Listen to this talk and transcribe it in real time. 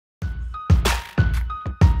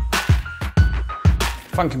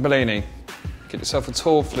Funkin Bellini. Get yourself a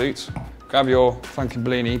tall flute, grab your Funkin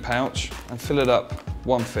Bellini pouch and fill it up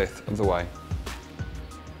 1/5 of the way.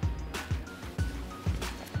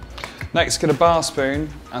 Next, get a bar spoon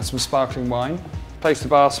and some sparkling wine. Place the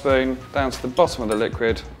bar spoon down to the bottom of the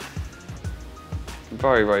liquid.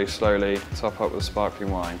 Very, very slowly top up with the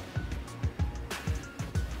sparkling wine.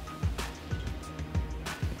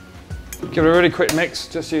 Give it a really quick mix,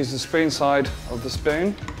 just use the spoon side of the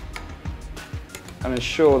spoon and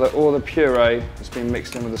ensure that all the puree has been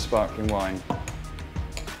mixed in with the sparkling wine.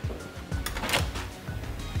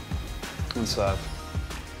 And serve.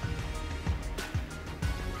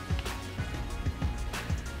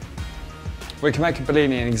 We can make a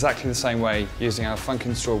Bellini in exactly the same way using our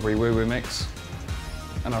Funkin Strawberry Woo Woo mix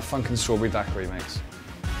and our Funkin Strawberry Daiquiri mix.